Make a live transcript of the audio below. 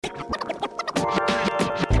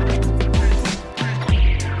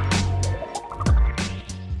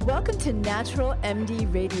to Natural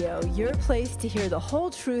MD Radio, your place to hear the whole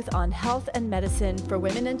truth on health and medicine for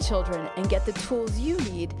women and children and get the tools you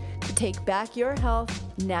need to take back your health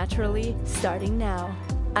naturally starting now.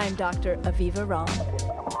 I'm Dr. Aviva Ram.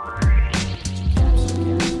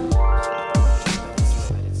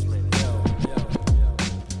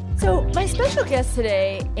 So my special guest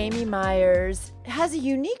today, Amy Myers, has a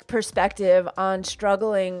unique perspective on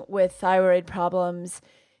struggling with thyroid problems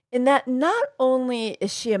in that not only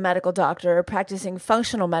is she a medical doctor practicing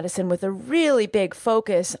functional medicine with a really big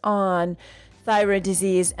focus on thyroid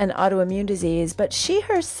disease and autoimmune disease, but she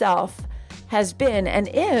herself has been and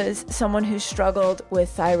is someone who struggled with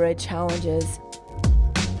thyroid challenges.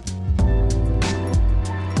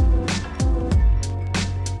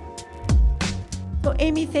 So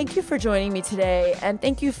Amy, thank you for joining me today, and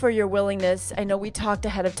thank you for your willingness. I know we talked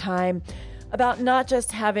ahead of time about not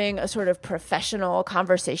just having a sort of professional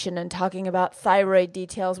conversation and talking about thyroid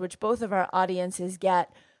details, which both of our audiences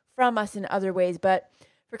get from us in other ways, but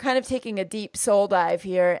for kind of taking a deep soul dive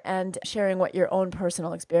here and sharing what your own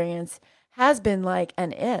personal experience has been like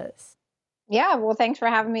and is. Yeah, well, thanks for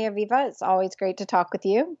having me, Aviva. It's always great to talk with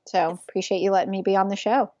you. So appreciate you letting me be on the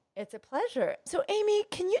show. It's a pleasure. So Amy,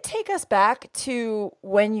 can you take us back to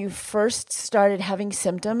when you first started having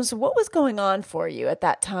symptoms? What was going on for you at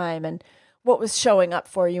that time, and what was showing up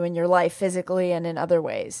for you in your life physically and in other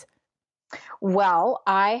ways? Well,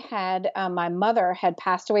 I had, my mother had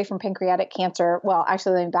passed away from pancreatic cancer. Well,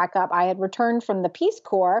 actually, let me back up. I had returned from the Peace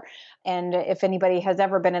Corps. And if anybody has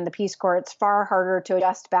ever been in the Peace Corps, it's far harder to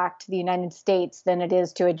adjust back to the United States than it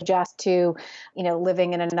is to adjust to,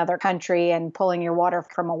 living in another country and pulling your water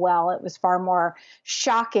from a well. It was far more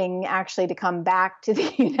shocking, actually, to come back to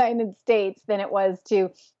the United States than it was to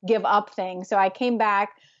give up things. So I came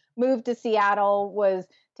back, moved to Seattle, was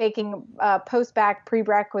taking post-bac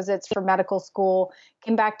prerequisites for medical school,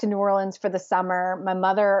 came back to New Orleans for the summer. My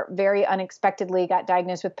mother very unexpectedly got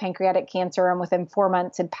diagnosed with pancreatic cancer and within 4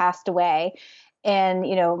 months had passed away. And,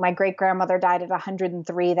 my great-grandmother died at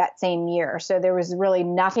 103 that same year. So there was really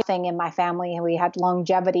nothing in my family, and we had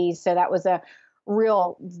longevity. So that was a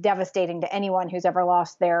real devastating to anyone who's ever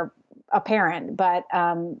lost a parent, but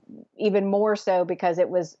even more so because it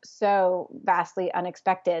was so vastly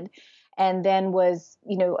unexpected. And then was,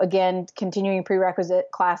 again, continuing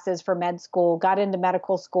prerequisite classes for med school, got into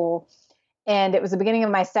medical school. And it was the beginning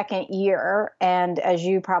of my second year. And as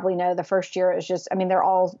you probably know, the first year is just, they're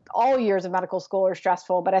all years of medical school are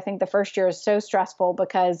stressful, but I think the first year is so stressful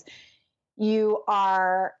because you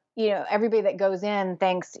are, everybody that goes in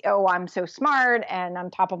thinks, oh, I'm so smart and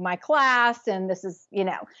I'm top of my class and this is,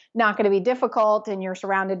 not going to be difficult. And you're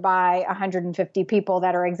surrounded by 150 people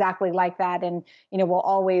that are exactly like that and, will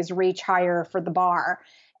always reach higher for the bar.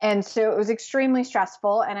 And so it was extremely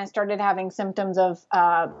stressful. And I started having symptoms of,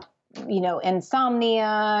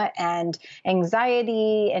 insomnia and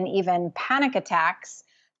anxiety and even panic attacks,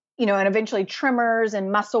 and eventually tremors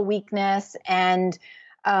and muscle weakness. And,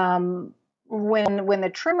 when the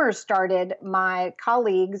tremors started, my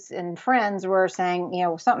colleagues and friends were saying,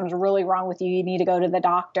 something's really wrong with you. You need to go to the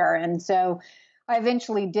doctor. And so I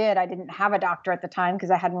eventually did. I didn't have a doctor at the time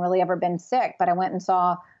because I hadn't really ever been sick, but I went and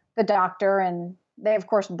saw the doctor, and they, of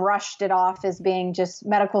course, brushed it off as being just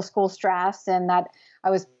medical school stress and that I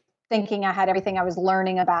was thinking I had everything I was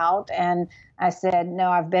learning about. And I said, no,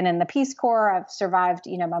 I've been in the Peace Corps. I've survived,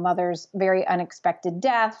 my mother's very unexpected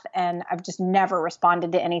death. And I've just never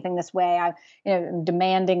responded to anything this way. I'm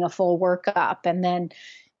demanding a full workup, and then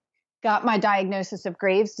got my diagnosis of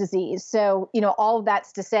Graves' disease. So, all of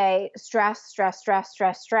that's to say stress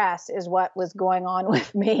is what was going on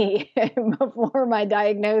with me before my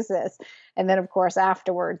diagnosis. And then, of course,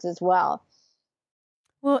 afterwards as well.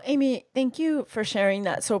 Well, Amy, thank you for sharing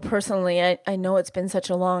that so personally. I know it's been such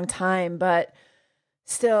a long time, but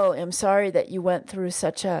still, I'm sorry that you went through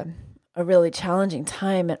such a really challenging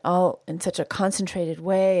time and all in such a concentrated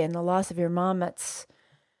way, and the loss of your mom, that's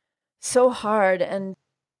so hard. And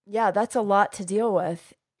yeah, that's a lot to deal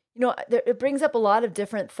with. It brings up a lot of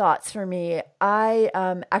different thoughts for me. I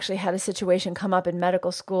actually had a situation come up in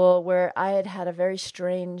medical school where I had a very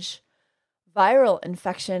strange viral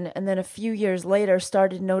infection, and then a few years later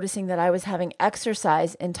started noticing that I was having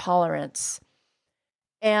exercise intolerance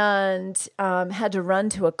and had to run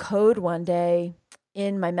to a code one day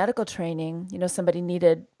in my medical training. Somebody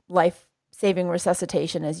needed life-saving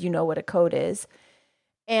resuscitation, as you know what a code is.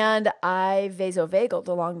 And I vasovagaled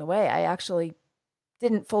along the way. I actually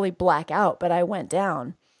didn't fully black out, but I went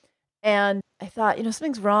down. And I thought,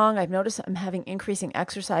 something's wrong. I've noticed I'm having increasing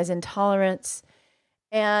exercise intolerance.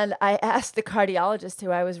 And I asked the cardiologist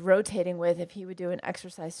who I was rotating with if he would do an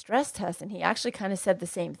exercise stress test. And he actually kind of said the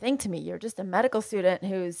same thing to me. You're just a medical student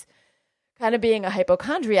who's kind of being a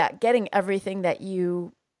hypochondriac, getting everything that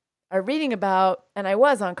you are reading about. And I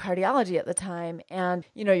was on cardiology at the time. And,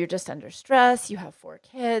 you're just under stress. You have 4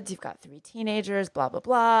 kids. You've got 3 teenagers, blah, blah,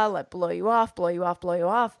 blah. Let blow you off, blow you off, blow you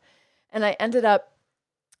off. And I ended up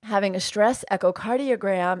having a stress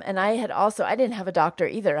echocardiogram. And I didn't have a doctor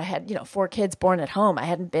either. I had, 4 kids born at home. I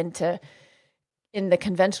hadn't been in the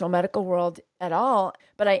conventional medical world at all,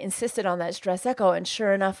 but I insisted on that stress echo. And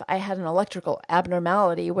sure enough, I had an electrical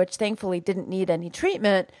abnormality, which thankfully didn't need any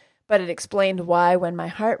treatment, but it explained why when my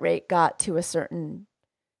heart rate got to a certain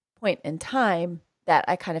point in time that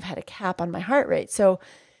I kind of had a cap on my heart rate. So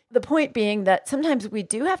the point being that sometimes we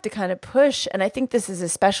do have to kind of push. And I think this is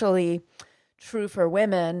especially true for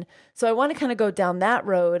women. So I want to kind of go down that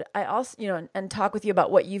road. I also, and talk with you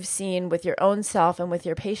about what you've seen with your own self and with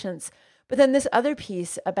your patients. But then this other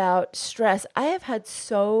piece about stress, I have had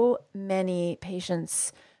so many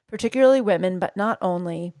patients, particularly women, but not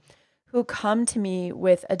only, who come to me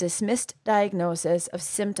with a dismissed diagnosis of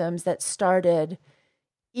symptoms that started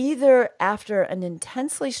either after an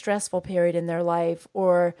intensely stressful period in their life,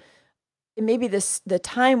 or maybe the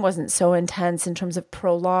time wasn't so intense in terms of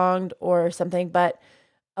prolonged or something, but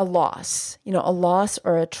a loss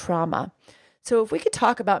or a trauma. So if we could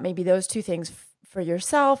talk about maybe those two things for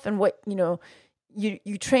yourself and what,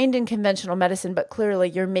 you trained in conventional medicine, but clearly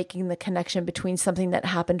you're making the connection between something that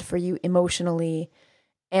happened for you emotionally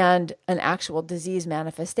and an actual disease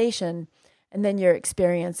manifestation, and then your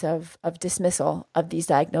experience of dismissal of these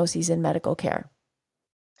diagnoses in medical care.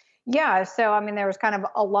 Yeah. So, there was kind of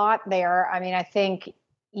a lot there. I think,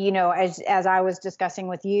 as I was discussing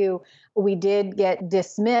with you, we did get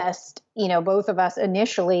dismissed, both of us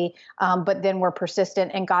initially, but then we're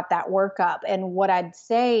persistent and got that workup. And what I'd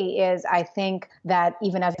say is, I think that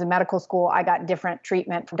even as a medical school, I got different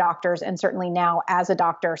treatment from doctors. And certainly now as a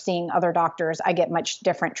doctor, seeing other doctors, I get much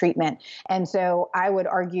different treatment. And so I would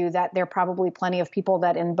argue that there are probably plenty of people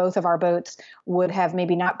that in both of our boats would have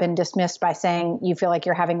maybe not been dismissed by saying you feel like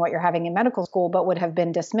you're having what you're having in medical school, but would have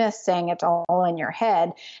been dismissed saying it's all in your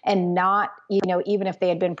head, and not, even if they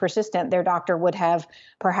had been persistent, their doctor would have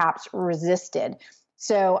perhaps resisted.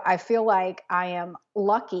 So I feel like I am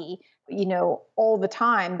lucky, all the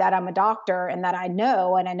time that I'm a doctor and that I know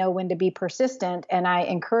when to be persistent. And I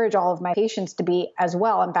encourage all of my patients to be as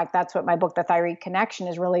well. In fact, that's what my book, The Thyroid Connection,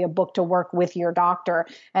 is really a book to work with your doctor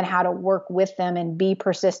and how to work with them and be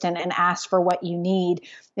persistent and ask for what you need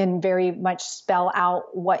and very much spell out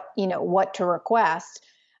what to request.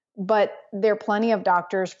 But there are plenty of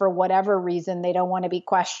doctors, for whatever reason, they don't want to be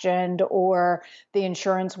questioned, or the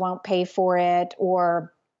insurance won't pay for it,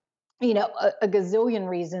 or, a gazillion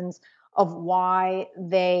reasons of why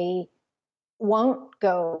they won't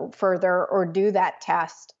go further or do that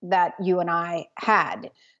test that you and I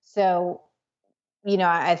had. So,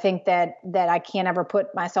 I think that I can't ever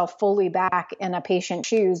put myself fully back in a patient's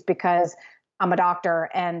shoes, because I'm a doctor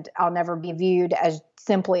and I'll never be viewed as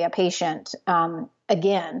simply a patient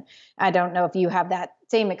again. I don't know if you have that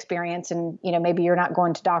same experience, and, maybe you're not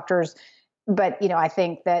going to doctors, but, I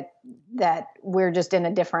think that we're just in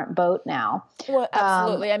a different boat now. Well,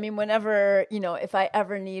 absolutely. Whenever, if I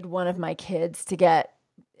ever need one of my kids to get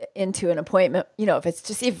into an appointment, if it's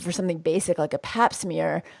just even for something basic like a pap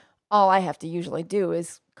smear, all I have to usually do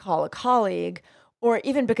is call a colleague. Or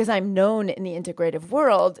even because I'm known in the integrative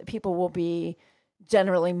world, people will be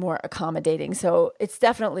generally more accommodating. So it's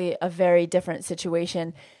definitely a very different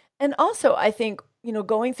situation. And also, I think,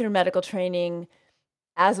 going through medical training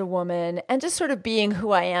as a woman and just sort of being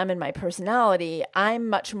who I am in my personality, I'm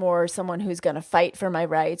much more someone who's going to fight for my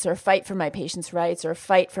rights, or fight for my patients' rights, or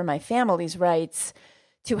fight for my family's rights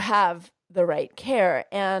to have the right care.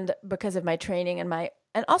 And because of my training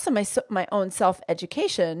and also my own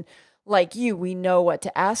self-education, like you, we know what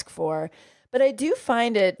to ask for. But I do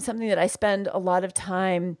find it something that I spend a lot of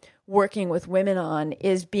time working with women on,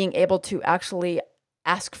 is being able to actually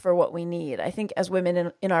ask for what we need. I think as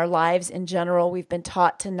women in our lives in general, we've been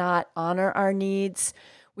taught to not honor our needs.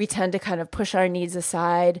 We tend to kind of push our needs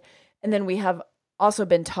aside. And then we have also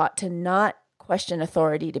been taught to not question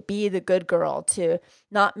authority, to be the good girl, to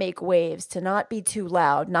not make waves, to not be too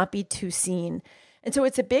loud, not be too seen. And so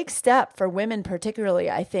it's a big step for women, particularly,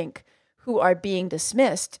 I think, who are being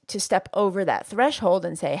dismissed, to step over that threshold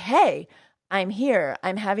and say, hey, I'm here,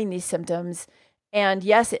 I'm having these symptoms. And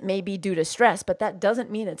yes, it may be due to stress, but that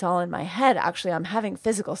doesn't mean it's all in my head. Actually, I'm having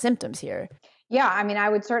physical symptoms here. Yeah, I mean, I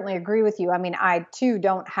would certainly agree with you. I mean, I too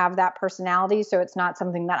don't have that personality, so it's not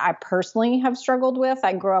something that I personally have struggled with.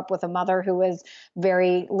 I grew up with a mother who was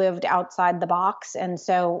very lived outside the box. And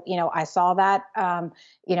so, I saw that,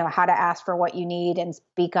 how to ask for what you need and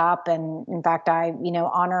speak up. And in fact, I,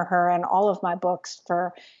 honor her in all of my books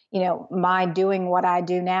for, my doing what I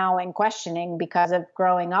do now and questioning because of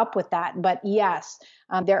growing up with that. But yes,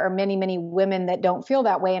 there are many, many women that don't feel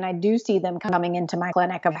that way. And I do see them coming into my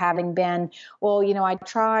clinic of having been, well, I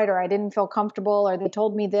tried, or I didn't feel comfortable, or they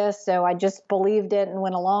told me this, so I just believed it and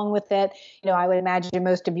went along with it. I would imagine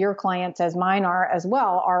most of your clients, as mine are as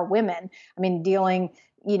well, are women. I mean, dealing,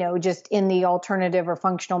 just in the alternative or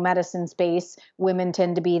functional medicine space, women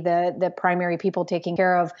tend to be the primary people taking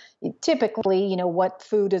care of typically, what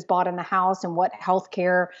food is bought in the house and what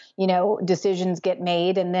healthcare, decisions get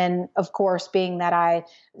made. And then, of course, being that I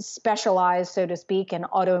specialize, so to speak, in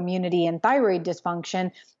autoimmunity and thyroid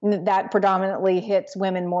dysfunction, that predominantly hits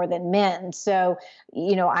women more than men. So,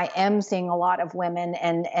 I am seeing a lot of women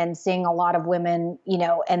and seeing a lot of women,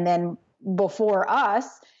 and then before us,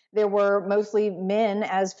 there were mostly men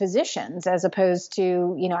as physicians, as opposed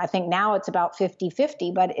to, I think now it's about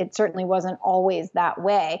 50-50, but it certainly wasn't always that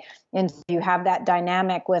way. And so you have that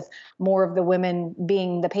dynamic with more of the women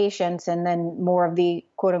being the patients and then more of the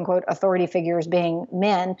quote unquote authority figures being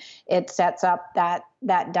men. It sets up that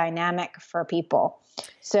dynamic for people.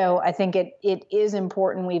 So I think it is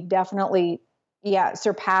important. We've definitely,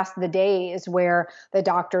 surpassed the days where the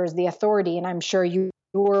doctor is the authority. And I'm sure you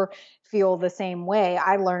feel the same way.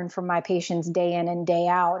 I learn from my patients day in and day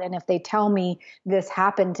out. And if they tell me this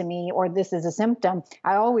happened to me or this is a symptom,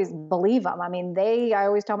 I always believe them. I mean, I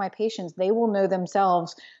always tell my patients they will know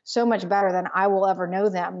themselves so much better than I will ever know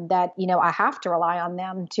them, that, I have to rely on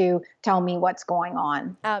them to tell me what's going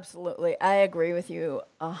on. Absolutely. I agree with you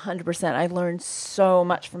 100%. I learned so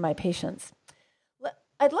much from my patients.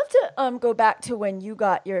 I'd love to go back to when you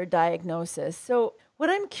got your diagnosis. So what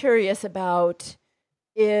I'm curious about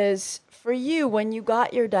is, for you, when you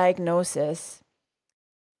got your diagnosis,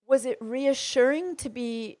 was it reassuring to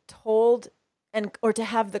be told or to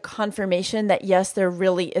have the confirmation that yes, there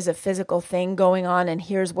really is a physical thing going on and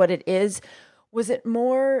here's what it is? Was it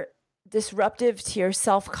more disruptive to your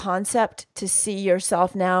self-concept to see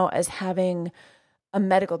yourself now as having a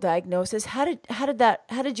medical diagnosis? How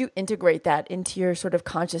did you integrate that into your sort of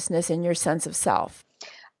consciousness and your sense of self?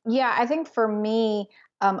 Yeah, I think for me,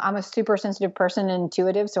 I'm a super sensitive person and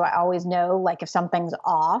intuitive. So I always know like if something's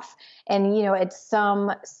off, and, it's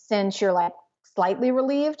some sense you're like slightly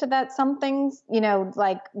relieved that something's,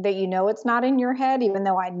 like that, it's not in your head, even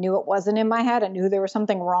though I knew it wasn't in my head. I knew there was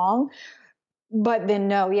something wrong. But then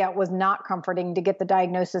no, yeah, it was not comforting to get the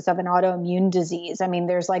diagnosis of an autoimmune disease. I mean,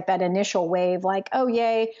 there's like that initial wave, like, oh,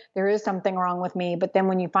 yay, there is something wrong with me. But then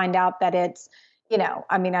when you find out that it's,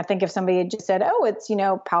 I mean, I think if somebody had just said, oh, it's,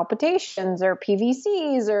 palpitations or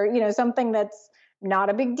PVCs or, something that's not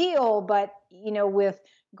a big deal. But, with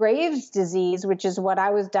Graves' disease, which is what I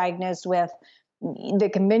was diagnosed with, the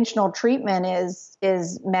conventional treatment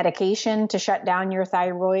is medication to shut down your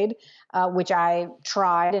thyroid, which I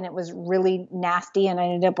tried, and it was really nasty, and I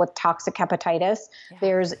ended up with toxic hepatitis. Yeah.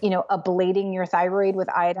 There's, ablating your thyroid with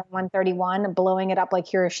iodine 131, blowing it up like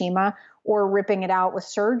Hiroshima, or ripping it out with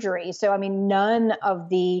surgery. So, I mean, none of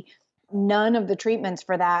the treatments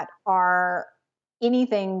for that are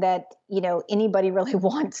anything that, anybody really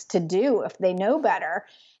wants to do if they know better.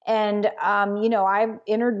 And, I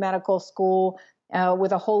entered medical school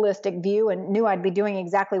with a holistic view and knew I'd be doing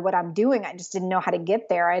exactly what I'm doing. I just didn't know how to get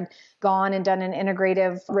there. I'd gone and done an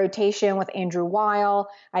integrative rotation with Andrew Weil.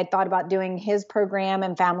 I'd thought about doing his program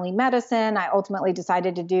in family medicine. I ultimately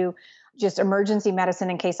decided to do just emergency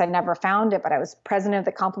medicine in case I never found it, but I was president of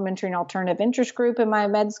the complementary and alternative interest group in my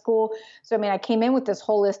med school. So, I mean, I came in with this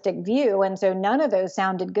holistic view, and so none of those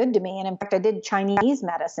sounded good to me. And in fact, I did Chinese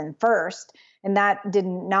medicine first, and that did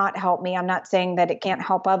not help me. I'm not saying that it can't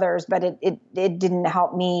help others, but it didn't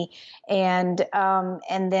help me. And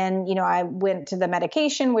then, I went to the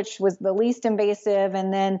medication, which was the least invasive.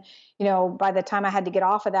 And then, by the time I had to get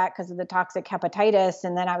off of that because of the toxic hepatitis,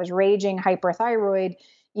 and then I was raging hyperthyroid,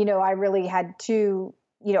 I really had two,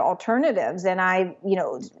 alternatives. And I,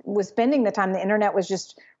 was spending the time, the internet was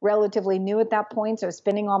just relatively new at that point. So I was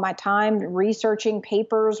spending all my time researching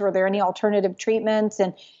papers. Were there any alternative treatments?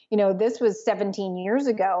 And, this was 17 years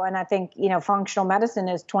ago. And I think, functional medicine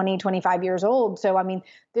is 20, 25 years old. So, I mean,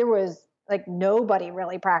 there was like nobody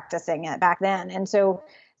really practicing it back then. And so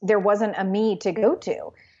there wasn't a me to go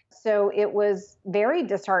to. So it was very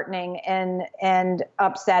disheartening and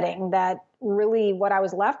upsetting that really what I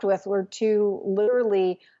was left with were two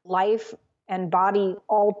literally life and body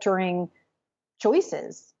altering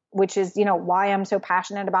choices, which is, why I'm so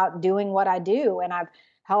passionate about doing what I do. And I've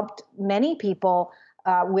helped many people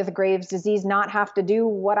with Graves' disease not have to do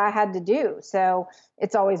what I had to do. So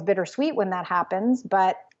it's always bittersweet when that happens,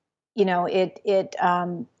 but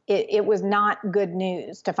it was not good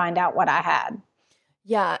news to find out what I had.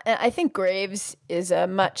 Yeah, and I think Graves is a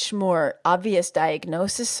much more obvious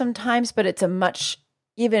diagnosis sometimes, but it's a much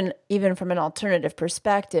even from an alternative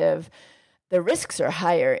perspective, the risks are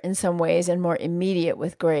higher in some ways and more immediate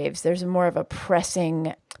with Graves. There's more of a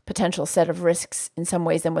pressing potential set of risks in some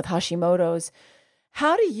ways than with Hashimoto's.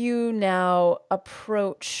 How do you now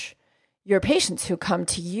approach your patients who come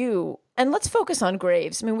to you? And let's focus on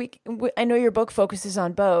Graves. I mean, I know your book focuses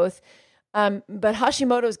on both, but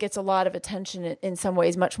Hashimoto's gets a lot of attention in some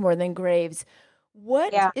ways, much more than Graves.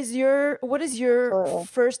 What is your Absolutely.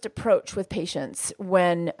 first approach with patients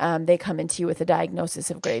when they come into you with a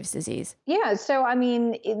diagnosis of Graves' disease? Yeah. So, I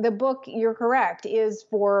mean, the book, you're correct, is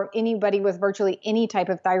for anybody with virtually any type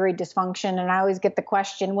of thyroid dysfunction. And I always get the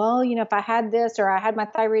question, well, if I had this or I had my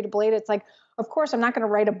thyroid ablated, it's like, of course, I'm not going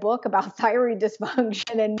to write a book about thyroid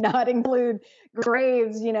dysfunction and not include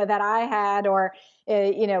Graves, that I had, or,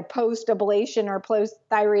 post ablation or post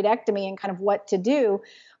thyroidectomy and kind of what to do.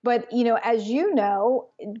 But, as you know,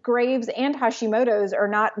 Graves and Hashimoto's are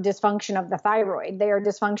not dysfunction of the thyroid. They are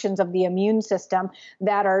dysfunctions of the immune system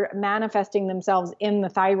that are manifesting themselves in the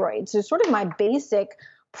thyroid. So sort of my basic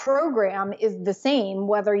program is the same,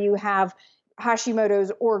 whether you have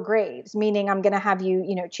Hashimoto's or Graves, meaning I'm going to have you,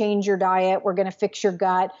 change your diet. We're going to fix your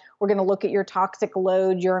gut. We're going to look at your toxic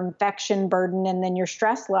load, your infection burden, and then your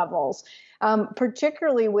stress levels.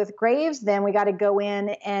 Particularly with Graves, then we got to go in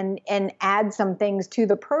and add some things to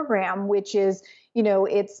the program, which is,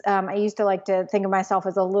 it's, I used to like to think of myself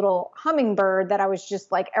as a little hummingbird that I was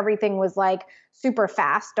just like, everything was like super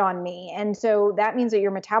fast on me. And so that means that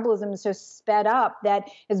your metabolism is so sped up that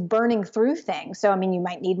it's burning through things. So, I mean, you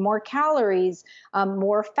might need more calories,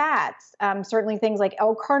 more fats, certainly things like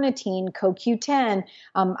L-carnitine, CoQ10.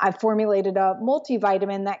 I've formulated a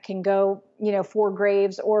multivitamin that can go, for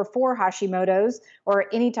Graves or for Hashimoto's or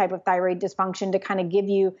any type of thyroid dysfunction to kind of give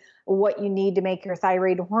you what you need to make your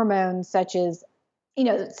thyroid hormones, such as,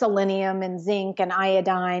 selenium and zinc and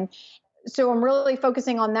iodine. So I'm really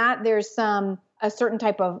focusing on that. There's a certain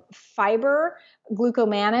type of fiber,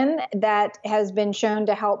 glucomannan, that has been shown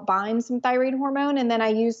to help bind some thyroid hormone. And then I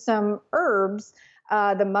use some herbs,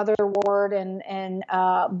 the motherwort and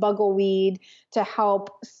bugleweed, to help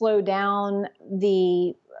slow down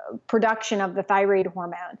the production of the thyroid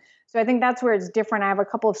hormone. So I think that's where it's different. I have a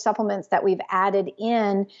couple of supplements that we've added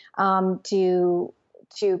in to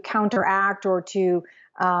counteract or to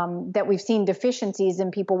that we've seen deficiencies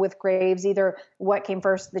in people with Graves, either what came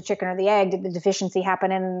first, the chicken or the egg. Did the deficiency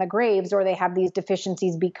happen in the Graves, or they have these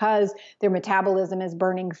deficiencies because their metabolism is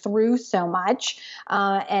burning through so much?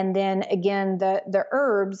 And then again, the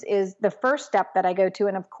herbs is the first step that I go to.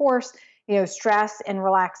 And of course, stress and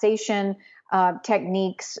relaxation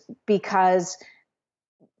techniques, because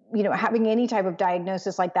having any type of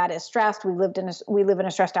diagnosis like that is stressed. We live in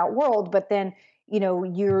a stressed out world, but then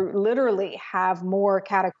you literally have more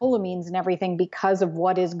catecholamines and everything because of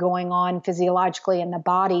what is going on physiologically in the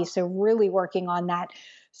body. So really working on that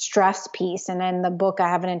stress piece. And in the book, I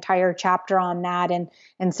have an entire chapter on that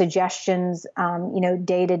and suggestions,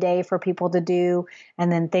 day to day for people to do,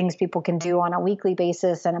 and then things people can do on a weekly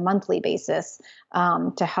basis and a monthly basis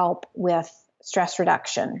to help with stress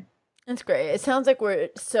reduction. That's great. It sounds like we're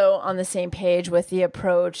so on the same page with the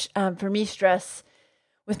approach. For me, stress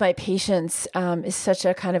with my patients is such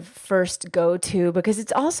a kind of first go-to, because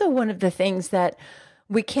it's also one of the things that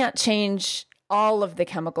we can't change all of the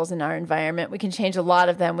chemicals in our environment. We can change a lot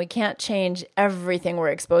of them. We can't change everything we're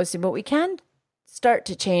exposed to, but we can start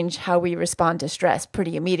to change how we respond to stress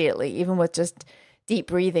pretty immediately, even with just deep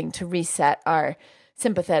breathing to reset our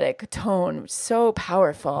sympathetic tone. So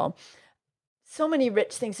powerful. So many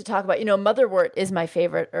rich things to talk about. Motherwort is my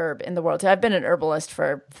favorite herb in the world. I've been an herbalist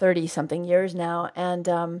for 30 something years now.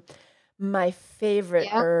 And my favorite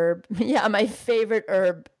herb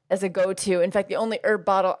as a go-to, in fact, the only herb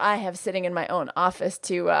bottle I have sitting in my own office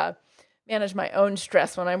to manage my own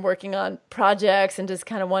stress when I'm working on projects and just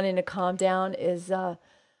kind of wanting to calm down is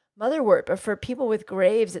motherwort. But for people with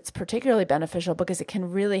Graves, it's particularly beneficial because it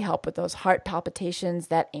can really help with those heart palpitations,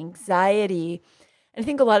 that anxiety. And I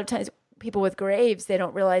think a lot of times people with Graves, they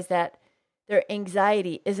don't realize that their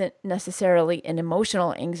anxiety isn't necessarily an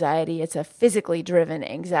emotional anxiety. It's a physically driven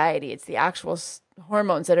anxiety. It's the actual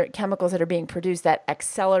chemicals that are being produced, that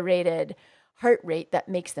accelerated heart rate that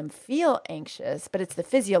makes them feel anxious, but it's the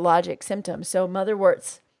physiologic symptoms. So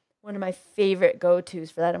motherwort's one of my favorite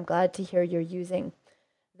go-tos for that. I'm glad to hear you're using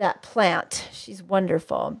that plant. She's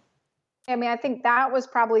wonderful. I mean, I think that was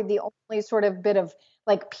probably the only sort of bit of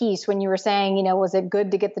like peace when you were saying, was it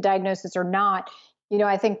good to get the diagnosis or not?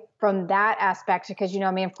 I think from that aspect, because,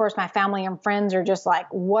 I mean, of course, my family and friends are just like,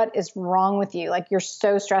 what is wrong with you? Like, you're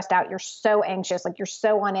so stressed out. You're so anxious. Like, you're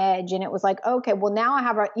so on edge. And it was like, okay, well, now I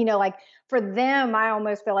have like for them, I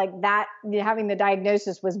almost feel like that having the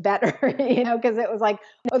diagnosis was better, because it was like,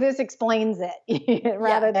 oh, this explains it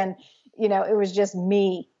rather than, it was just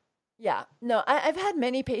me. Yeah, no, I've had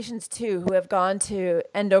many patients too who have gone to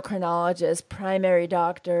endocrinologists, primary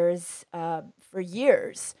doctors for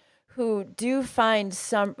years, who do find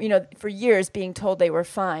some, for years being told they were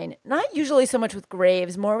fine. Not usually so much with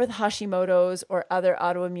Graves, more with Hashimoto's or other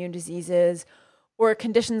autoimmune diseases or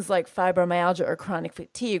conditions like fibromyalgia or chronic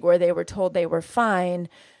fatigue, where they were told they were fine.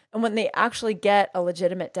 And when they actually get a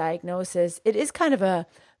legitimate diagnosis, it is kind of a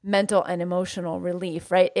mental and emotional relief,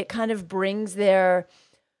 right? It kind of brings their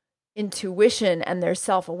intuition and their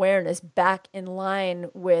self-awareness back in line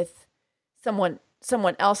with someone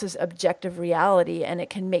else's objective reality, and it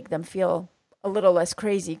can make them feel a little less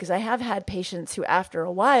crazy. Because I have had patients who after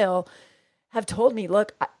a while have told me,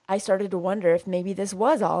 look, I started to wonder if maybe this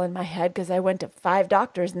was all in my head, because I went to 5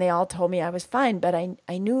 doctors and they all told me I was fine, but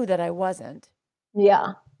I knew that I wasn't.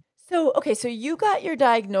 Yeah. So, okay, so you got your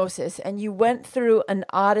diagnosis and you went through an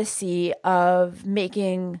odyssey of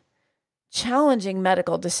making challenging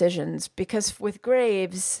medical decisions, because with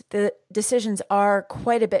Graves, the decisions are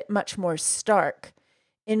quite a bit much more stark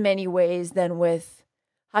in many ways than with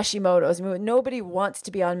Hashimoto's. I mean, nobody wants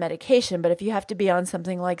to be on medication, but if you have to be on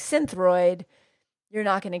something like Synthroid, you're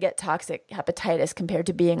not going to get toxic hepatitis compared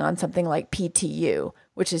to being on something like PTU,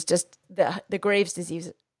 which is just the Graves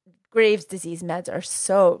disease. Graves disease meds are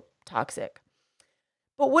so toxic.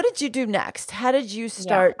 But what did you do next? How did you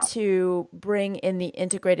start to bring in the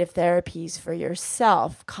integrative therapies for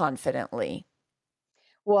yourself confidently?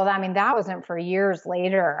 Well, I mean, that wasn't for years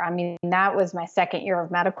later. I mean, that was my second year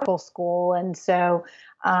of medical school. And so,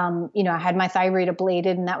 I had my thyroid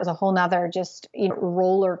ablated, and that was a whole nother just,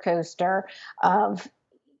 roller coaster of,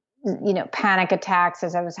 panic attacks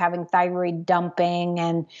as I was having thyroid dumping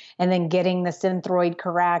and then getting the Synthroid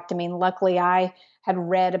correct. I mean, luckily I had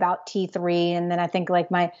read about T3. And then I think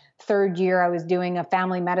like my third year, I was doing a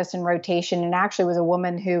family medicine rotation, and actually was a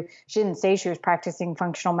woman who, she didn't say she was practicing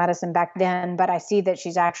functional medicine back then, but I see that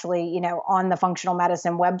she's actually, on the functional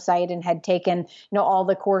medicine website and had taken, all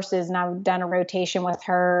the courses, and I've done a rotation with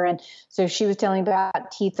her. And so she was telling me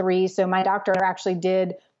about T3. So my doctor actually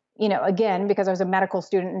did, again, because I was a medical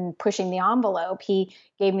student and pushing the envelope, he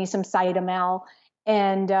gave me some Cytomel.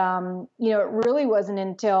 And, it really wasn't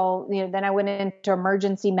until, then I went into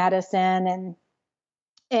emergency medicine,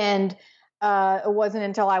 and it wasn't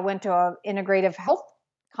until I went to an integrative health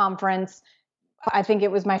conference. I think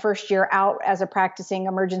it was my first year out as a practicing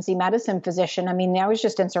emergency medicine physician. I mean, I was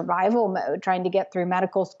just in survival mode, trying to get through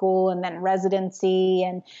medical school and then residency.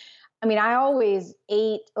 And I mean, I always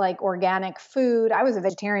ate like organic food. I was a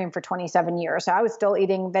vegetarian for 27 years. So I was still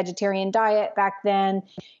eating vegetarian diet back then,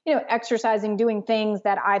 exercising, doing things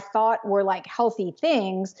that I thought were like healthy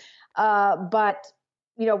things. But,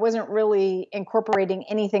 wasn't really incorporating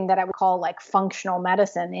anything that I would call like functional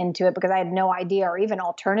medicine into it, because I had no idea, or even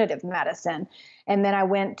alternative medicine. And then I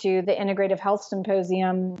went to the Integrative Health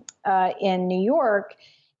Symposium in New York,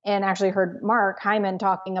 and actually heard Mark Hyman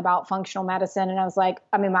talking about functional medicine. And I was like,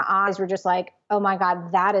 I mean, my eyes were just like, oh my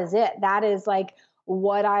God, that is it. That is like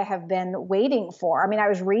what I have been waiting for. I mean, I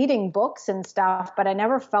was reading books and stuff, but I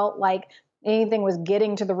never felt like anything was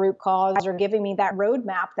getting to the root cause or giving me that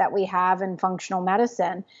roadmap that we have in functional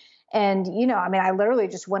medicine. And, I mean, I literally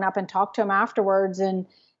just went up and talked to him afterwards and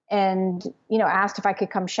asked if I could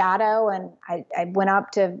come shadow. And I went up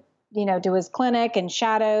to, to his clinic and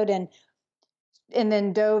shadowed, and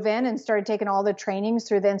then dove in and started taking all the trainings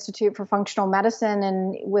through the Institute for Functional Medicine.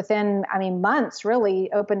 And within, I mean, months,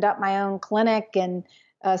 really opened up my own clinic, and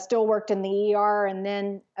still worked in the ER, and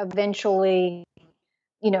then eventually,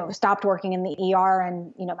 stopped working in the ER,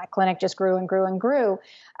 and, my clinic just grew and grew and grew.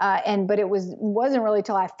 But it wasn't really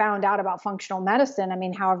till I found out about functional medicine. I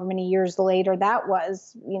mean, however many years later that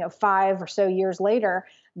was, 5 or so years later,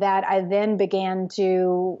 that I then began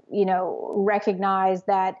to, recognize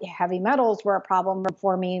that heavy metals were a problem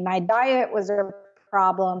for me. My diet was a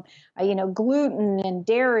problem. Gluten and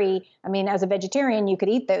dairy. I mean, as a vegetarian, you could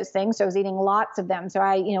eat those things. So I was eating lots of them. So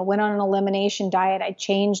I, went on an elimination diet. I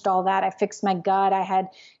changed all that. I fixed my gut. I had,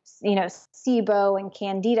 SIBO and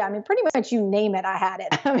candida. I mean, pretty much you name it, I had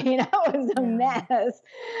it. I mean, I was a mess.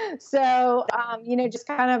 So, just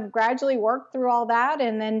kind of gradually worked through all that.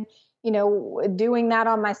 And then, doing that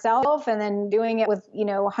on myself and then doing it with,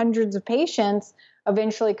 hundreds of patients,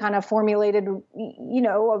 eventually kind of formulated,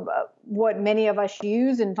 what many of us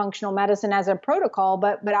use in functional medicine as a protocol.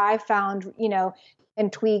 But I found,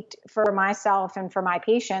 and tweaked for myself and for my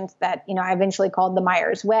patients that, I eventually called the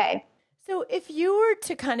Myers Way. So if you were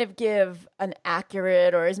to kind of give an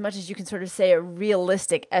accurate, or as much as you can sort of say, a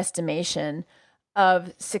realistic estimation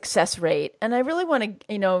of success rate, and I really want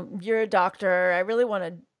to, you're a doctor, I really want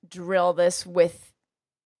to drill this with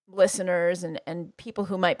listeners and people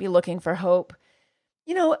who might be looking for hope.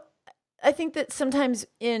 I think that sometimes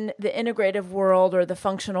in the integrative world or the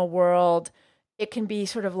functional world, it can be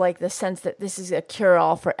sort of like the sense that this is a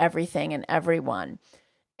cure-all for everything and everyone.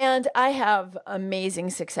 And I have amazing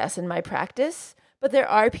success in my practice, but there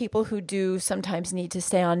are people who do sometimes need to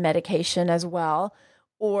stay on medication as well.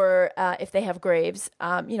 Or if they have Graves,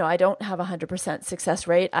 I don't have 100% success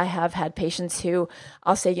rate. I have had patients who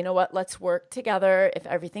I'll say, you know what, let's work together if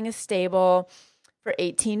everything is stable for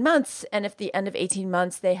 18 months. And if the end of 18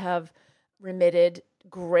 months they have remitted,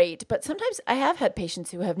 great. But sometimes I have had patients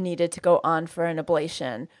who have needed to go on for an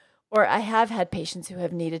ablation, or I have had patients who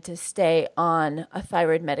have needed to stay on a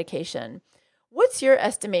thyroid medication. What's your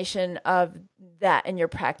estimation of that in your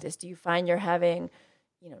practice? Do you find you're having,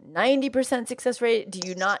 90% success rate? Do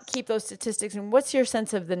you not keep those statistics? And what's your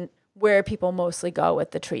sense of where people mostly go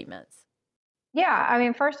with the treatments? Yeah, I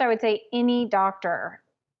mean, first I would say any doctor,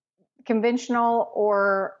 conventional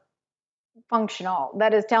or functional,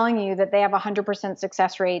 that is telling you that they have 100%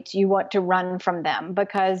 success rates, you want to run from them,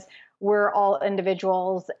 because we're all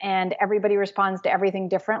individuals and everybody responds to everything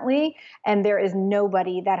differently. And there is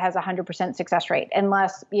nobody that has 100% success rate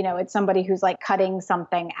unless, it's somebody who's like cutting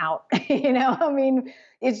something out, I mean,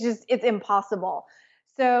 it's impossible.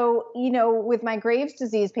 So, with my Graves'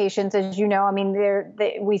 disease patients, as you know, I mean,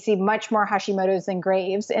 we see much more Hashimoto's than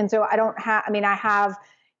Graves. And so I have,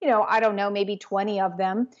 I don't know, maybe 20 of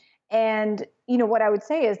them. And, what I would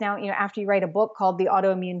say is now, after you write a book called The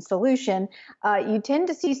Autoimmune Solution, you tend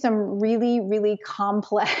to see some really, really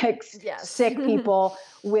complex, sick people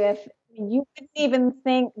you wouldn't even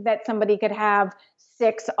think that somebody could have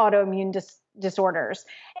 6 autoimmune disorders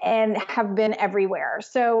and have been everywhere.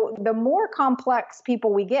 So the more complex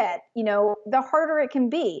people we get, the harder it can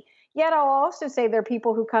be. Yet I'll also say there are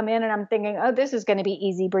people who come in and I'm thinking, oh, this is going to be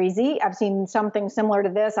easy breezy. I've seen something similar to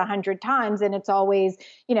this 100 times and it's always,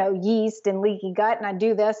 yeast and leaky gut, and I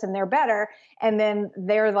do this and they're better. And then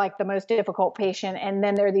they're like the most difficult patient. And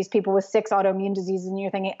then there are these people with 6 autoimmune diseases and you're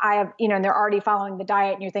thinking, and they're already following the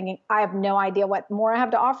diet and you're thinking, I have no idea what more I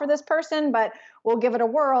have to offer this person, but we'll give it a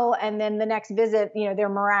whirl. And then the next visit, they're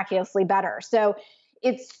miraculously better. So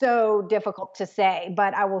it's so difficult to say,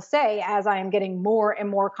 but I will say, as I am getting more and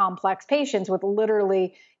more complex patients with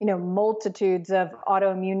literally, multitudes of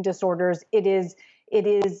autoimmune disorders, it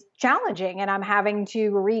is challenging. And I'm having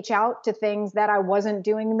to reach out to things that I wasn't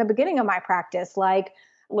doing in the beginning of my practice, like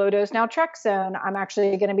low dose naltrexone. I'm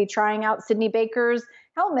actually going to be trying out Sydney Baker's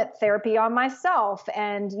helmet therapy on myself.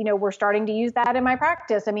 And, we're starting to use that in my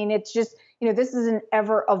practice. I mean, it's just, this is an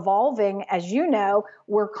ever evolving, as you know,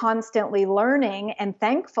 we're constantly learning, and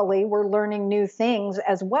thankfully we're learning new things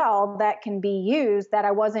as well that can be used that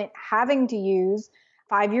I wasn't having to use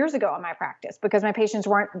 5 years ago in my practice because my patients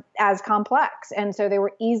weren't as complex. And so they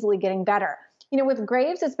were easily getting better. With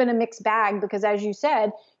Graves, it's been a mixed bag because, as you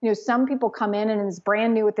said, some people come in and it's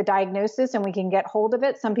brand new with the diagnosis and we can get hold of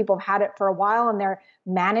it. Some people have had it for a while and they're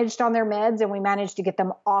managed on their meds and we managed to get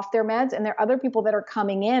them off their meds. And there are other people that are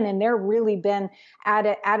coming in and they're really been at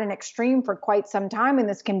an extreme for quite some time. And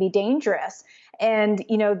this can be dangerous. And,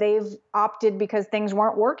 they've opted because things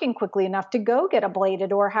weren't working quickly enough to go get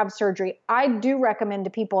ablated or have surgery. I do recommend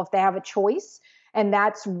to people if they have a choice, and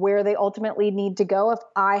that's where they ultimately need to go. If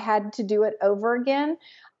I had to do it over again,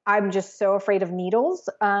 I'm just so afraid of needles,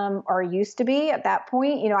 or used to be at that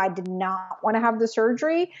point. I did not want to have the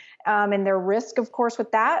surgery, and their risk, of course,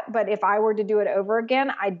 with that. But if I were to do it over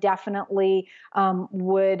again, I definitely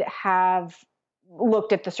would have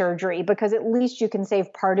looked at the surgery, because at least you can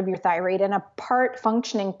save part of your thyroid, and a part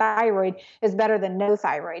functioning thyroid is better than no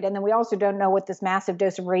thyroid. And then we also don't know what this massive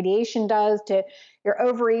dose of radiation does to your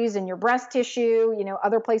ovaries and your breast tissue,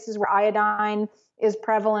 other places where iodine is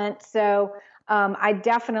prevalent. So I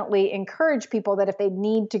definitely encourage people that if they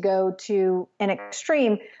need to go to an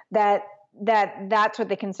extreme, that that's what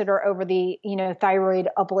they consider over the, thyroid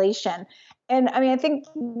ablation. And I mean, I think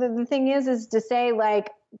the thing is to say, like,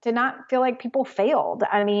 to not feel like people failed.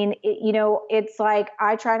 I mean, it's like,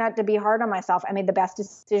 I try not to be hard on myself. I made the best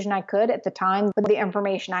decision I could at the time with the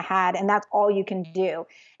information I had, and that's all you can do.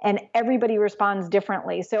 And everybody responds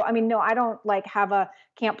differently. So, I mean, no, I don't like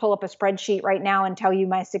can't pull up a spreadsheet right now and tell you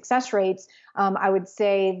my success rates. I would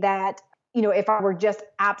say that, if I were just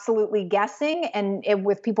absolutely guessing, and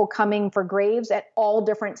with people coming for Graves at all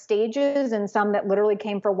different stages, and some that literally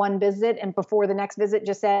came for one visit and before the next visit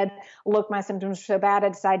just said, look, my symptoms are so bad, I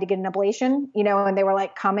decided to get an ablation, and they were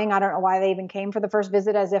like coming. I don't know why they even came for the first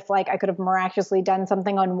visit, as if like I could have miraculously done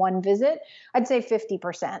something on one visit. I'd say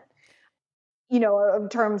 50%, in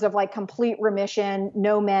terms of like complete remission,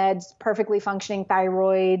 no meds, perfectly functioning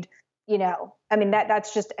thyroid, I mean,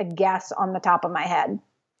 that's just a guess on the top of my head.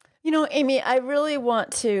 Amy, I really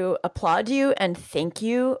want to applaud you and thank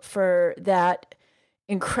you for that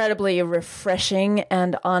incredibly refreshing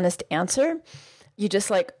and honest answer. You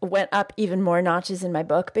just like went up even more notches in my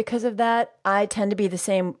book because of that. I tend to be the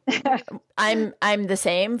same. I'm the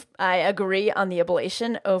same. I agree on the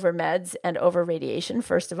ablation over meds and over radiation,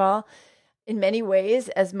 first of all. In many ways,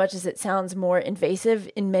 as much as it sounds more invasive,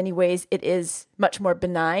 in many ways it is much more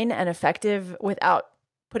benign and effective without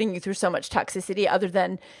putting you through so much toxicity other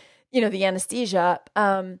than the anesthesia.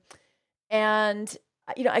 And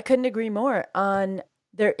I couldn't agree more on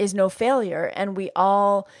there is no failure. And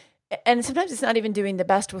and sometimes it's not even doing the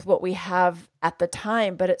best with what we have at the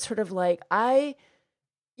time, but it's sort of like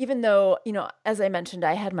even though, as I mentioned,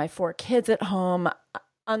 I had my 4 kids at home,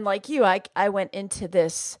 unlike you, I went into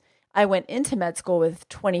med school with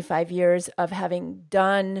 25 years of having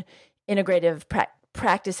done integrative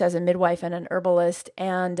practice as a midwife and an herbalist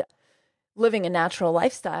and living a natural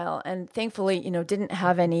lifestyle, and thankfully, didn't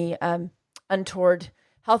have any untoward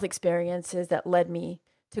health experiences that led me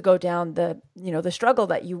to go down the struggle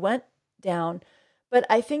that you went down. But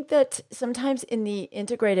I think that sometimes in the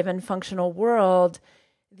integrative and functional world,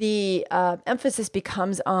 the emphasis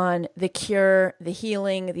becomes on the cure, the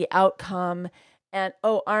healing, the outcome, and,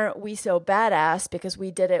 oh, aren't we so badass because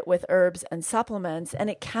we did it with herbs and supplements? And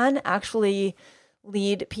it can actually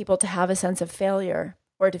lead people to have a sense of failure,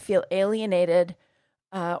 or to feel alienated,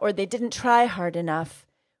 or they didn't try hard enough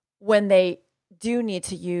when they do need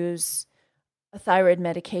to use a thyroid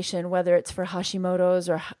medication, whether it's for Hashimoto's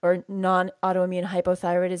or non-autoimmune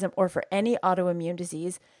hypothyroidism or for any autoimmune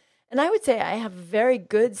disease. And I would say I have very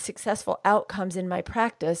good, successful outcomes in my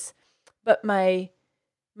practice, but my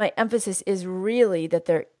emphasis is really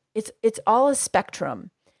that it's all a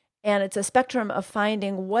spectrum, and it's a spectrum of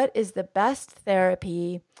finding what is the best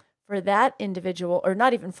therapy for that individual, or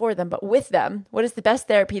not even for them, but with them. What is the best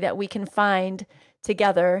therapy that we can find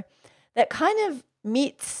together that kind of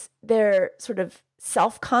meets their sort of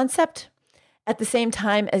self-concept at the same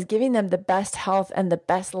time as giving them the best health and the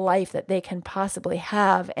best life that they can possibly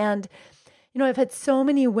have. And, I've had so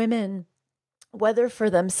many women, whether for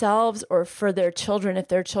themselves or for their children, if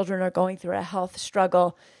their children are going through a health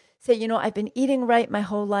struggle, say, I've been eating right my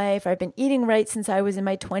whole life. I've been eating right since I was in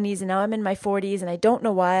my 20s, and now I'm in my 40s, and I don't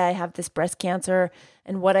know why I have this breast cancer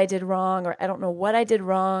and what I did wrong, or I don't know what I did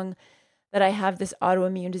wrong that I have this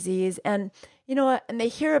autoimmune disease. And and they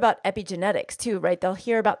hear about epigenetics too, right? They'll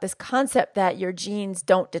hear about this concept that your genes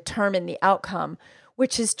don't determine the outcome,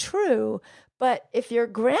 which is true. But if your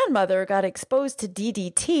grandmother got exposed to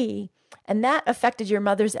DDT and that affected your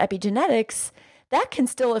mother's epigenetics, that can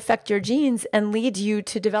still affect your genes and lead you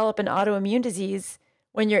to develop an autoimmune disease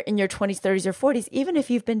when you're in your 20s, 30s, or 40s, even if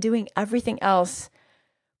you've been doing everything else,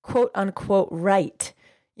 quote unquote, right.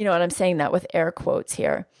 And I'm saying that with air quotes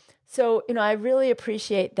here. So, I really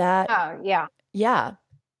appreciate that. Oh, yeah. Yeah.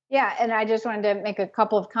 Yeah. And I just wanted to make a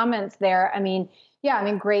couple of comments there. I mean,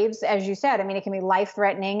 Graves, as you said, it can be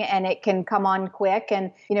life-threatening and it can come on quick.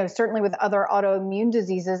 And, certainly with other autoimmune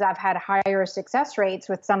diseases, I've had higher success rates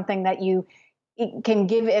with something that it can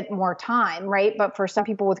give it more time, right? But for some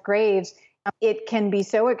people with Graves, it can be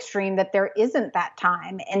so extreme that there isn't that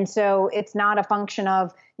time. And so it's not a function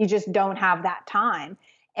of you just don't have that time.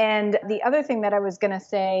 And the other thing that I was going to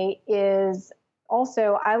say is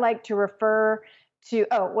also, I like to refer to,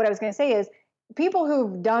 what I was going to say is people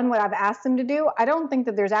who've done what I've asked them to do, I don't think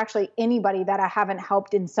that there's actually anybody that I haven't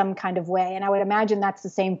helped in some kind of way. And I would imagine that's the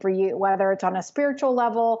same for you, whether it's on a spiritual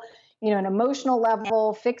level, an emotional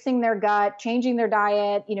level, fixing their gut, changing their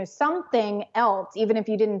diet, something else, even if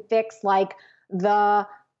you didn't fix like the,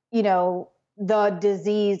 the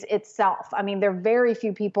disease itself. I mean, there are very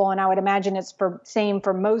few people, and I would imagine it's for same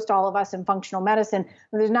for most all of us in functional medicine.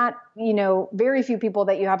 There's not, very few people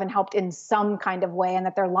that you haven't helped in some kind of way, and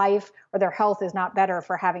that their life or their health is not better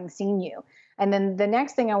for having seen you. And then the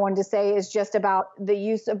next thing I wanted to say is just about the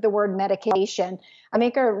use of the word medication. I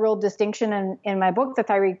make a real distinction in my book, The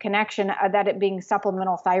Thyroid Connection, that it being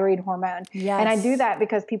supplemental thyroid hormone. Yes. And I do that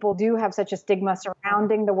because people do have such a stigma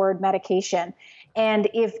surrounding the word medication. And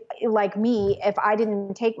if, like me, if I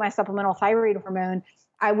didn't take my supplemental thyroid hormone,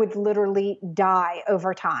 I would literally die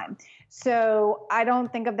over time. So I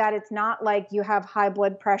don't think of that. It's not like you have high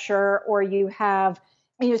blood pressure or you have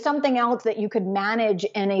something else that you could manage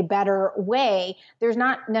in a better way. There's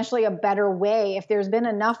not necessarily a better way. If there's been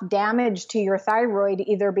enough damage to your thyroid,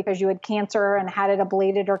 either because you had cancer and had it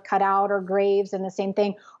ablated or cut out, or Graves and the same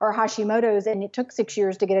thing, or Hashimoto's, and it took 6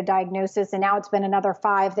 years to get a diagnosis, and now it's been another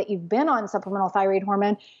 5 that you've been on supplemental thyroid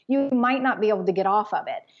hormone, you might not be able to get off of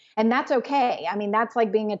it. And that's okay. I mean, that's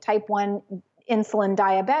like being a type 1 insulin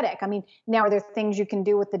diabetic. I mean, now are there things you can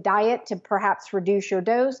do with the diet to perhaps reduce your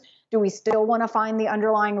dose? Do we still want to find the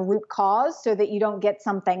underlying root cause so that you don't get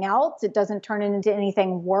something else? It doesn't turn into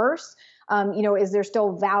anything worse. Is there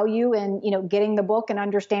still value in, getting the book and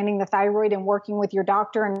understanding the thyroid and working with your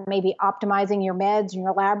doctor and maybe optimizing your meds and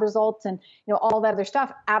your lab results and, all that other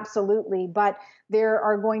stuff? Absolutely. But there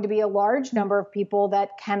are going to be a large number of people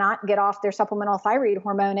that cannot get off their supplemental thyroid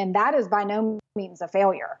hormone. And that is by no means a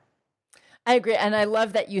failure. I agree. And I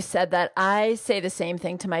love that you said that. I say the same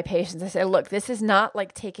thing to my patients. I say, look, this is not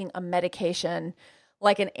like taking a medication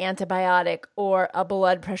like an antibiotic or a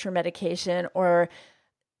blood pressure medication or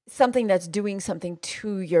something that's doing something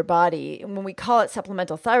to your body. And when we call it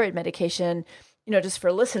supplemental thyroid medication, just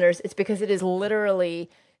for listeners, it's because it is literally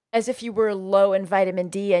as if you were low in vitamin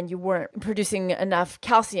D and you weren't producing enough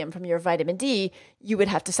calcium from your vitamin D, you would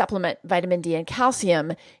have to supplement vitamin D and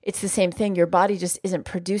calcium. It's the same thing. Your body just isn't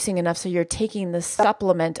producing enough. So you're taking the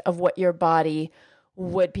supplement of what your body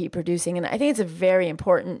would be producing. And I think it's a very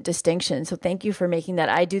important distinction. So thank you for making that.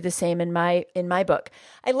 I do the same in my book.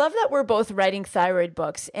 I love that we're both writing thyroid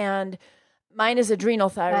books, and mine is adrenal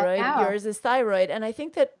thyroid, yours is thyroid. And I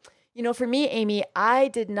think that, for me, Amy, I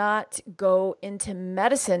did not go into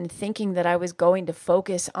medicine thinking that I was going to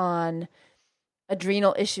focus on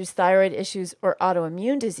adrenal issues, thyroid issues, or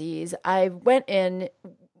autoimmune disease. I went in,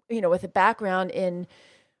 with a background in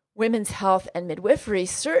women's health and midwifery,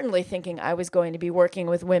 certainly thinking I was going to be working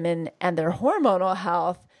with women and their hormonal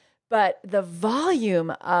health. But the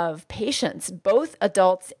volume of patients, both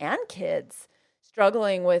adults and kids,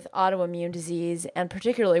 struggling with autoimmune disease, and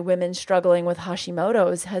particularly women struggling with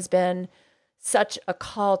Hashimoto's, has been such a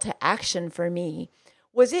call to action for me.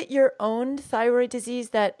 Was it your own thyroid disease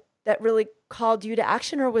that really called you to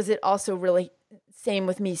action, or was it also really same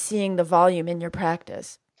with me, seeing the volume in your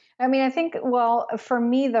practice? I mean, I think, for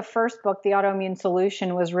me, the first book, The Autoimmune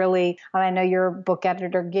Solution, was really, I know your book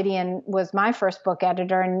editor, Gideon, was my first book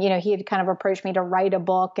editor. And, he had kind of approached me to write a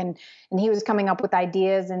book, and he was coming up with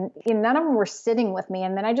ideas, and none of them were sitting with me.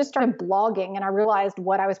 And then I just started blogging, and I realized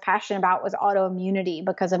what I was passionate about was autoimmunity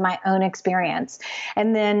because of my own experience.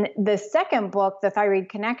 And then the second book, The Thyroid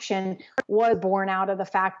Connection, was born out of the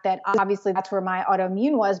fact that obviously that's where my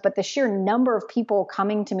autoimmune was, but the sheer number of people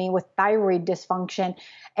coming to me with thyroid dysfunction,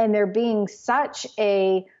 and there being such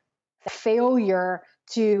a failure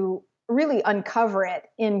to really uncover it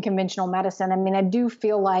in conventional medicine. I mean, I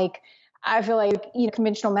feel like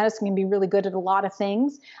conventional medicine can be really good at a lot of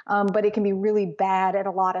things, but it can be really bad at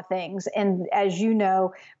a lot of things. And as you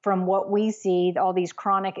know, from what we see, all these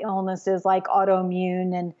chronic illnesses like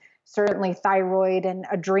autoimmune and certainly thyroid and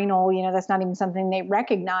adrenal, that's not even something they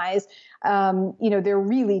recognize. They're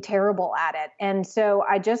really terrible at it. And so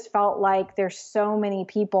I just felt like there's so many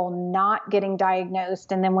people not getting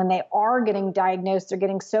diagnosed. And then when they are getting diagnosed, they're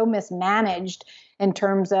getting so mismanaged in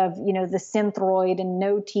terms of, the synthroid and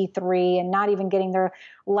no T3 and not even getting their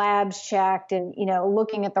labs checked and,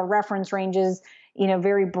 looking at the reference ranges,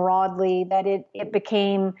 very broadly, that it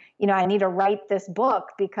became, I need to write this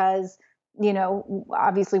book because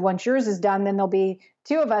obviously once yours is done, then there'll be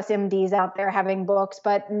 2 of us MDs out there having books.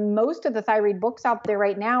 But most of the thyroid books out there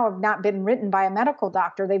right now have not been written by a medical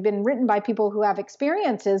doctor. They've been written by people who have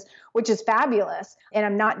experiences, which is fabulous. And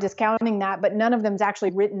I'm not discounting that, but none of them's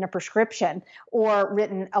actually written a prescription or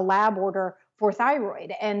written a lab order for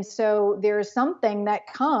thyroid. And so there's something that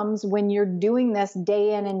comes when you're doing this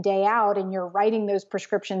day in and day out, and you're writing those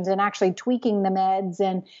prescriptions and actually tweaking the meds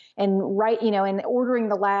and and ordering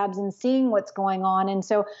the labs and seeing what's going on. And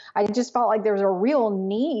so I just felt like there was a real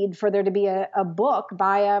need for there to be a book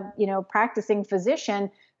by a, practicing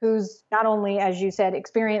physician who's not only, as you said,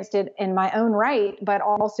 experienced it in my own right, but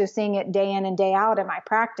also seeing it day in and day out in my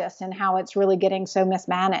practice and how it's really getting so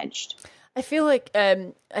mismanaged. I feel like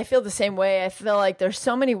I feel the same way. I feel like there's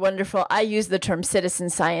so many wonderful, I use the term citizen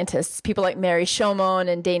scientists, people like Mary Shomon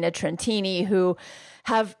and Dana Trentini, who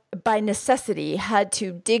have by necessity had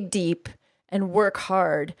to dig deep and work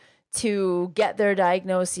hard to get their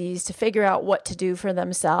diagnoses, to figure out what to do for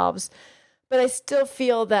themselves. But I still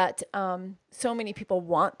feel that so many people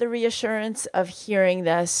want the reassurance of hearing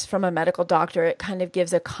this from a medical doctor. It kind of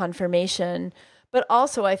gives a confirmation. But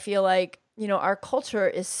also I feel like, our culture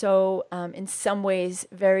is so, in some ways,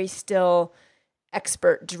 very still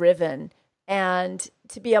expert driven. And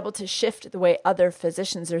to be able to shift the way other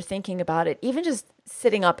physicians are thinking about it, even just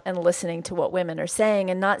sitting up and listening to what women are saying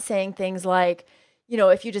and not saying things like,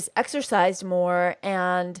 if you just exercised more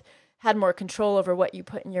and had more control over what you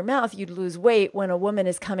put in your mouth, you'd lose weight, when a woman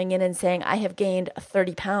is coming in and saying, I have gained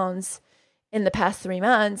 30 pounds in the past 3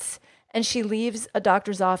 months. And she leaves a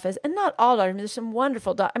doctor's office, and not all doctors. There's some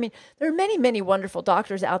wonderful there are many, many wonderful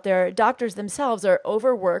doctors out there. Doctors themselves are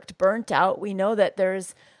overworked, burnt out. We know that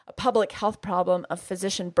there's a public health problem of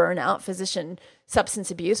physician burnout, physician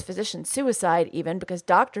substance abuse, physician suicide even, because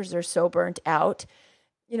doctors are so burnt out.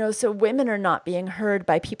 So women are not being heard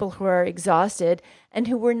by people who are exhausted and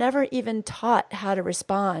who were never even taught how to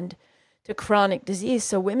respond to chronic disease.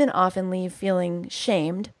 So women often leave feeling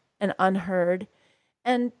shamed and unheard.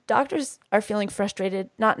 And doctors are feeling frustrated,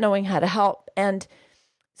 not knowing how to help. And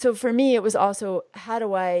so for me, it was also, how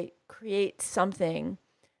do I create something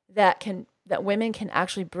that women can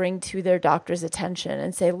actually bring to their doctor's attention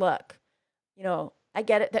and say, look, I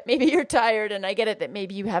get it that maybe you're tired, and I get it that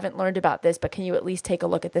maybe you haven't learned about this, but can you at least take a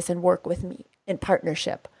look at this and work with me in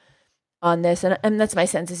partnership on this? And that's my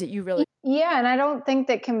sense, is that you really... Yeah. And I don't think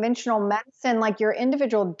that conventional medicine, like your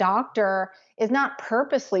individual doctor, is not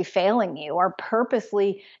purposely failing you or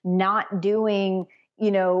purposely not doing,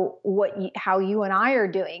 how you and I are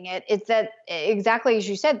doing it. It's that, exactly as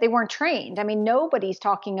you said, they weren't trained. I mean, nobody's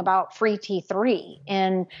talking about free T3.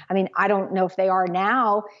 And I mean, I don't know if they are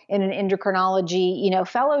now in an endocrinology,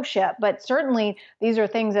 fellowship, but certainly these are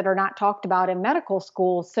things that are not talked about in medical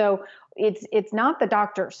school. So it's not the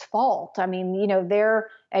doctor's fault. I mean, they're,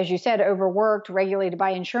 as you said, overworked, regulated by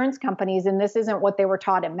insurance companies, and this isn't what they were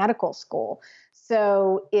taught in medical school.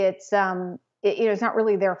 So it's not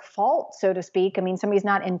really their fault, so to speak. I mean, somebody's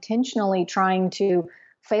not intentionally trying to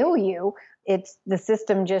fail you. It's the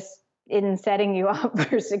system just in setting you up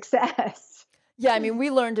for success. Yeah, I mean,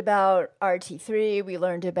 we learned about RT3, we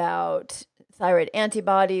learned about thyroid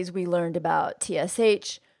antibodies, we learned about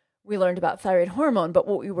TSH, we learned about thyroid hormone, but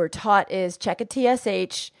what we were taught is check a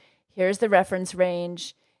TSH, here's the reference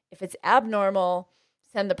range. If it's abnormal,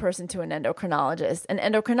 send the person to an endocrinologist. And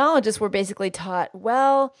endocrinologists were basically taught,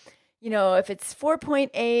 well, if it's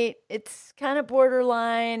 4.8, it's kind of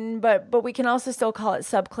borderline, but we can also still call it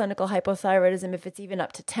subclinical hypothyroidism if it's even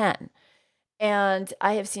up to 10. And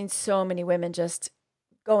I have seen so many women just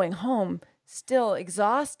going home still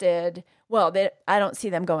exhausted. Well, I don't see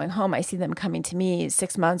them going home. I see them coming to me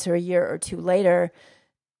 6 months or a year or two later,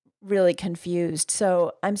 really confused.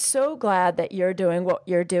 So I'm so glad that you're doing what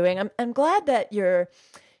you're doing. I'm glad that you're,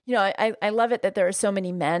 I love it that there are so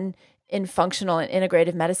many men in functional and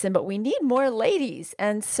integrative medicine, but we need more ladies.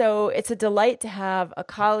 And so it's a delight to have a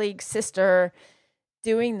colleague, sister,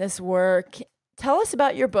 doing this work. Tell us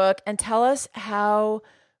about your book and tell us how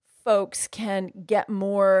folks can get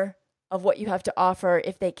more of what you have to offer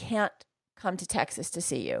if they can't come to Texas to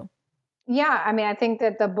see you. Yeah, I mean, I think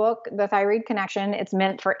that the book, The Thyroid Connection, it's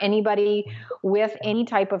meant for anybody with any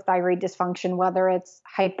type of thyroid dysfunction, whether it's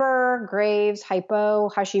hyper, Graves, hypo,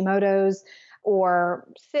 Hashimoto's, or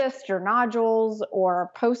cysts or nodules,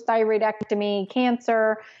 or post-thyroidectomy,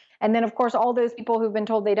 cancer. And then, of course, all those people who've been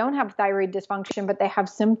told they don't have thyroid dysfunction, but they have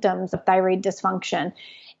symptoms of thyroid dysfunction.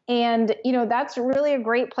 And, that's really a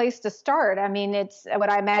great place to start. I mean, it's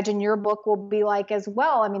what I imagine your book will be like as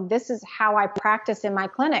well. I mean, this is how I practice in my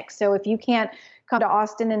clinic. So if you can't come to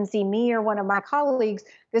Austin and see me or one of my colleagues,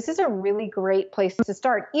 this is a really great place to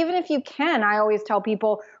start. Even if you can, I always tell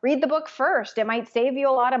people, read the book first. It might save you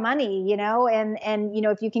a lot of money, and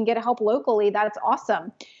if you can get help locally, that's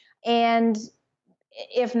awesome. And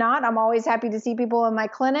if not, I'm always happy to see people in my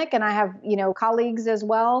clinic, and I have, colleagues as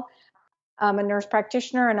well. A nurse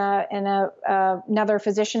practitioner and another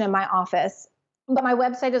physician in my office. But my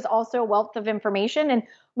website is also a wealth of information. And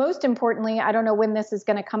most importantly, I don't know when this is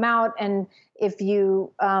going to come out and if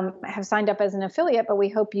you have signed up as an affiliate, but we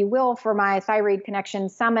hope you will, for my Thyroid Connection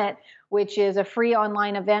Summit, which is a free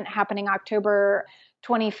online event happening October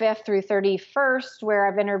 25th through 31st, where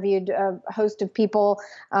I've interviewed a host of people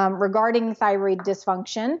regarding thyroid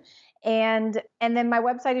dysfunction. And then my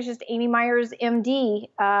website is just Amy Myers MD,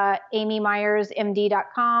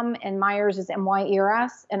 amymyersmd.com, and Myers is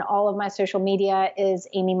MYERS, and all of my social media is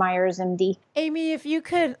Amy Myers MD. Amy, if you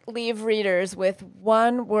could leave readers with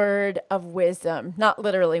one word of wisdom, not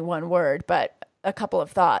literally one word, but a couple of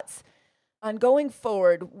thoughts on going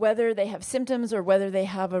forward, whether they have symptoms or whether they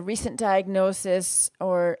have a recent diagnosis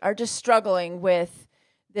or are just struggling with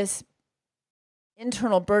this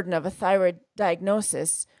internal burden of a thyroid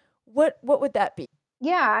diagnosis, what would that be?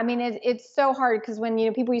 Yeah, I mean, it's so hard because when,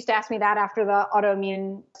 people used to ask me that after the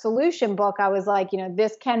autoimmune solution book, I was like,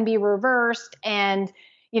 this can be reversed and,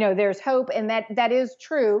 there's hope. And that is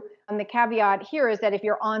true. And the caveat here is that if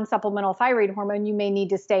you're on supplemental thyroid hormone, you may need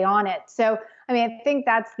to stay on it. So, I mean, I think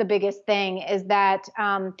that's the biggest thing is that,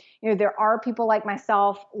 there are people like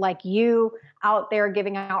myself, like you out there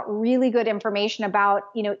giving out really good information about,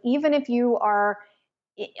 even if you are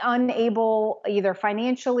unable either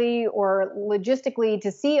financially or logistically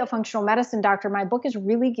to see a functional medicine doctor, my book is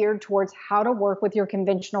really geared towards how to work with your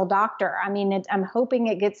conventional doctor. I mean, I'm hoping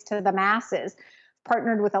it gets to the masses.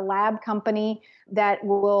 Partnered with a lab company that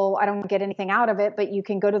will, I don't get anything out of it, but you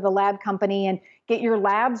can go to the lab company and get your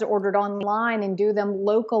labs ordered online and do them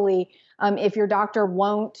locally if your doctor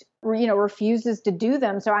won't, refuses to do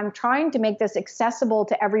them. So I'm trying to make this accessible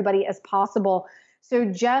to everybody as possible. So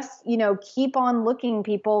just, keep on looking,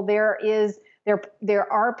 people. There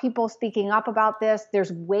are people speaking up about this.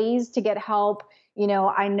 There's ways to get help.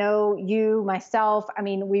 I know you, myself, I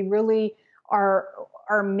mean, we really are,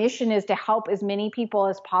 our mission is to help as many people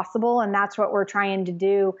as possible. And that's what we're trying to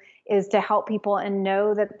do, is to help people and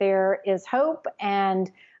know that there is hope,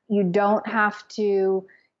 and you don't have to,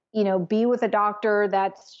 be with a doctor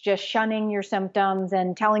that's just shunning your symptoms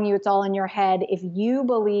and telling you it's all in your head. If you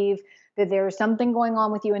believe that there's something going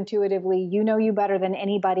on with you intuitively, you better than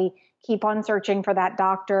anybody, keep on searching for that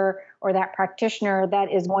doctor or that practitioner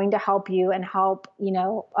that is going to help you and help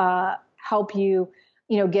you,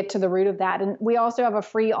 get to the root of that. And we also have a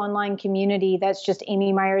free online community that's just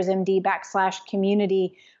Amy Myers MD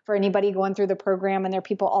 /community for anybody going through the program. And there are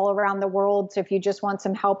people all around the world. So if you just want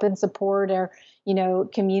some help and support, or,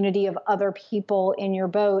 community of other people in your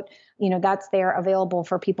boat, that's there available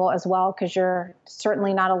for people as well, because you're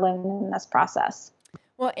certainly not alone in this process.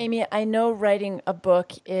 Well, Amy, I know writing a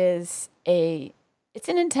book it's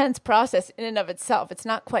an intense process in and of itself. It's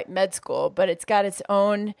not quite med school, but it's got its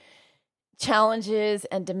own challenges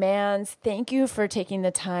and demands. Thank you for taking the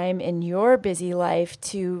time in your busy life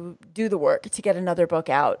to do the work, to get another book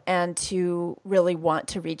out, and to really want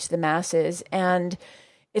to reach the masses. And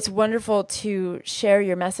it's wonderful to share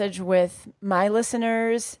your message with my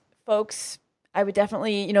listeners. Folks, I would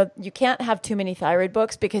definitely, you can't have too many thyroid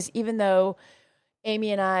books, because even though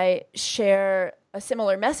Amy and I share a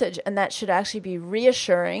similar message, and that should actually be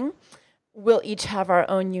reassuring, we'll each have our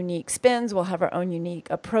own unique spins. We'll have our own unique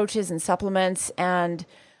approaches and supplements. And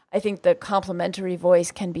I think the complementary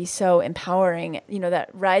voice can be so empowering. That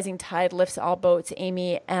rising tide lifts all boats,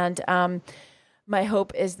 Amy. And my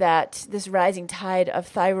hope is that this rising tide of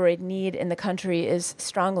thyroid need in the country is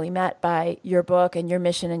strongly met by your book and your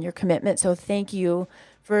mission and your commitment. So thank you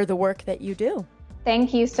for the work that you do.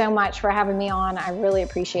 Thank you so much for having me on. I really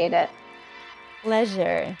appreciate it.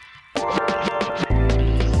 Pleasure.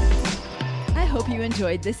 I hope you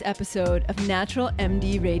enjoyed this episode of Natural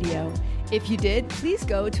MD Radio. If you did, please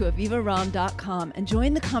go to avivaram.com and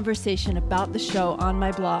join the conversation about the show on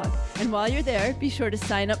my blog. And while you're there, be sure to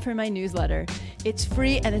sign up for my newsletter. It's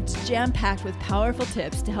free and it's jam-packed with powerful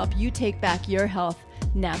tips to help you take back your health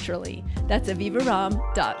naturally. That's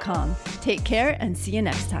avivaram.com. Take care and see you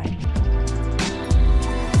next time.